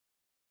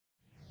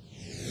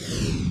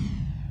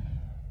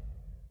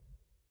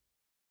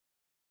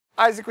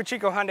Isaac with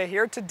Chico Hyundai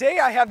here. Today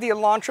I have the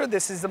Elantra.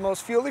 This is the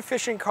most fuel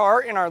efficient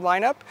car in our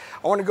lineup.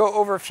 I want to go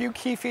over a few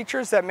key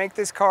features that make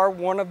this car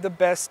one of the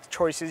best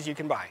choices you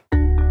can buy.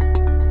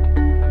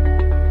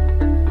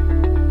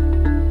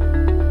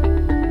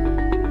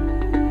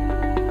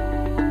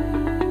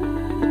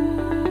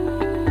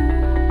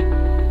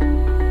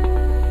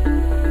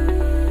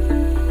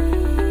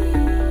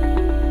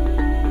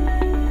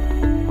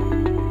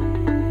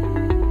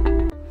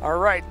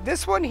 Alright,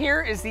 this one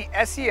here is the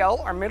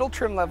SEL, our middle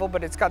trim level,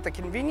 but it's got the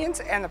convenience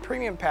and the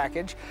premium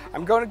package.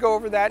 I'm going to go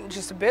over that in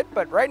just a bit,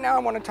 but right now I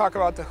want to talk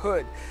about the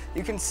hood.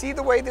 You can see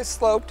the way this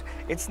sloped.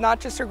 It's not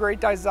just a great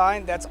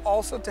design, that's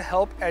also to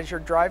help as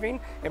you're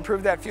driving,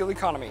 improve that fuel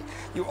economy.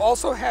 You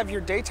also have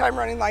your daytime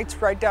running lights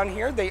right down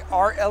here. They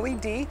are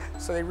LED,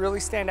 so they really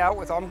stand out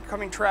with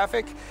oncoming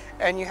traffic,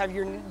 and you have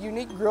your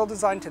unique grille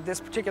design to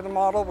this particular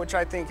model, which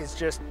I think is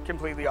just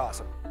completely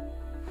awesome.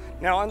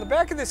 Now on the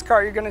back of this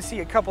car, you're going to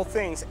see a couple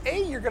things.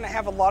 A, you're going to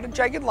have a lot of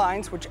jagged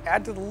lines, which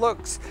add to the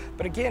looks,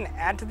 but again,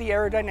 add to the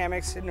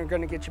aerodynamics and they're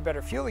going to get you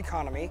better fuel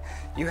economy.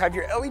 You have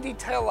your LED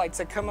tail lights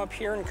that come up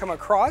here and come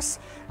across.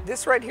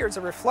 This right here is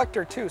a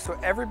reflector too, so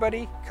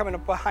everybody coming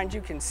up behind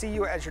you can see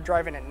you as you're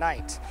driving at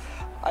night.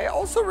 I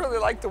also really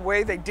like the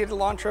way they did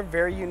Elantra,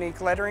 very unique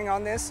lettering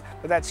on this,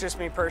 but that's just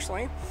me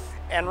personally.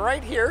 And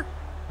right here,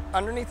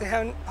 underneath the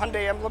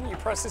Hyundai emblem, you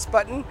press this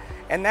button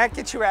and that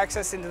gets you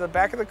access into the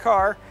back of the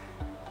car,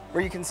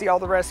 where you can see all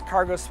the rest,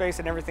 cargo space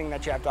and everything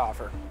that you have to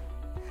offer.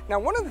 Now,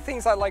 one of the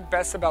things I like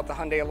best about the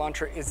Hyundai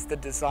Elantra is the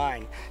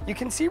design. You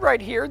can see right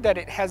here that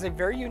it has a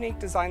very unique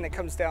design that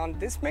comes down.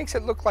 This makes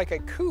it look like a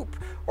coupe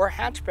or a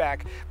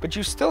hatchback, but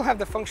you still have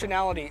the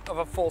functionality of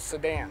a full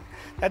sedan.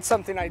 That's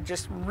something I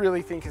just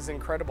really think is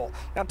incredible.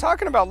 Now,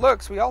 talking about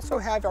looks, we also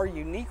have our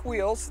unique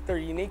wheels. They're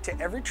unique to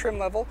every trim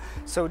level,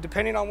 so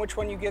depending on which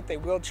one you get, they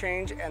will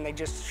change, and they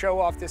just show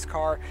off this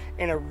car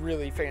in a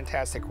really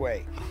fantastic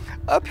way.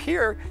 Up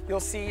here, you'll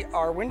see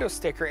our window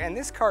sticker, and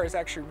this car is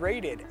actually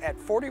rated at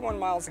 41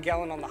 miles a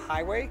gallon on the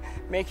highway,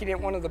 making it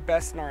one of the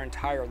best in our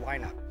entire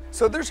lineup.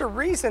 So there's a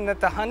reason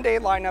that the Hyundai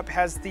lineup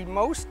has the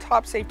most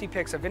top safety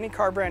picks of any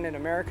car brand in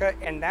America,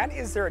 and that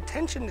is their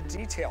attention to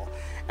detail.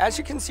 As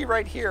you can see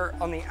right here,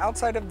 on the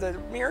outside of the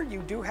mirror, you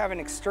do have an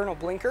external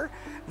blinker.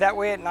 That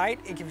way at night,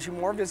 it gives you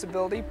more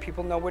visibility.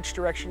 People know which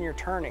direction you're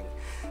turning.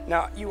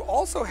 Now, you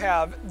also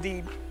have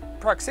the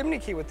proximity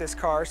key with this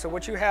car. So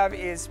what you have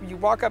is you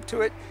walk up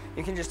to it,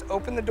 you can just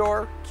open the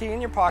door, key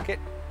in your pocket,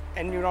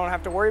 and you don't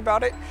have to worry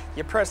about it.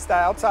 You press the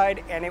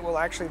outside and it will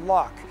actually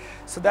lock.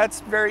 So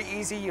that's very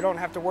easy. You don't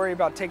have to worry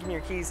about taking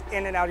your keys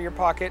in and out of your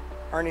pocket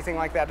or anything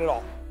like that at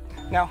all.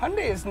 Now,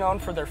 Hyundai is known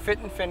for their fit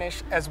and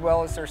finish as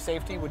well as their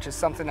safety, which is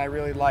something I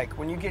really like.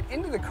 When you get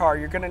into the car,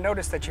 you're going to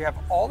notice that you have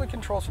all the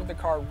controls for the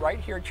car right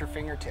here at your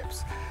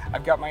fingertips.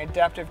 I've got my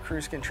adaptive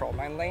cruise control,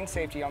 my lane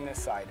safety on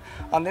this side.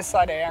 On this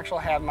side, I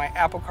actually have my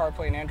Apple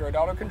CarPlay and Android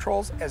Auto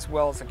controls as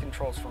well as the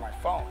controls for my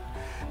phone.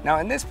 Now,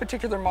 in this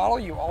particular model,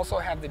 you also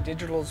have the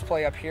digital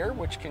display up here,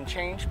 which can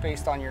change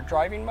based on your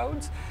driving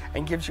modes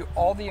and gives you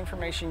all the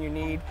information you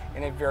need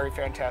in a very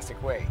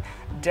fantastic way.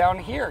 Down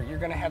here, you're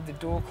going to have the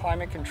dual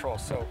climate control,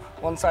 so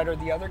one side or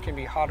the other can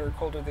be hotter or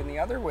colder than the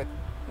other, with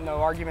no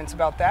arguments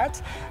about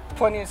that.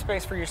 Plenty of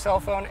space for your cell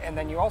phone, and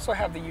then you also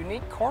have the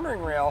unique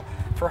cornering rail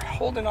for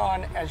holding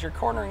on as you're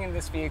cornering in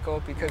this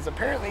vehicle, because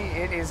apparently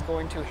it is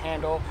going to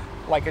handle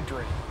like a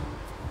dream.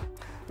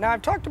 Now,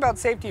 I've talked about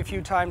safety a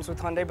few times with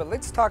Hyundai, but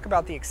let's talk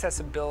about the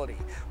accessibility.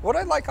 What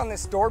I like on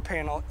this door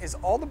panel is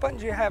all the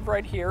buttons you have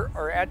right here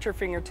are at your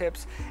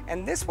fingertips,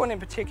 and this one in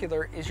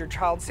particular is your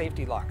child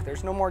safety lock.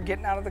 There's no more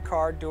getting out of the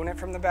car, doing it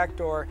from the back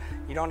door.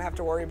 You don't have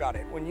to worry about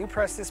it. When you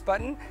press this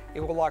button, it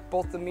will lock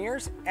both the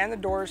mirrors and the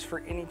doors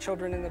for any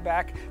children in the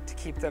back to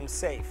keep them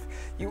safe.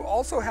 You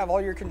also have all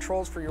your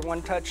controls for your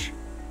one-touch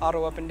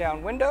auto up and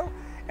down window.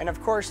 And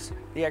of course,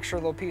 the extra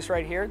little piece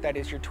right here, that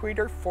is your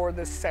tweeter for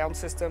the sound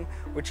system,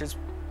 which is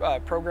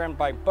programmed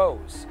by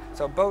Bose.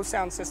 So Bose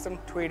sound system,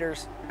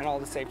 tweeters, and all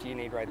the safety you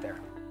need right there.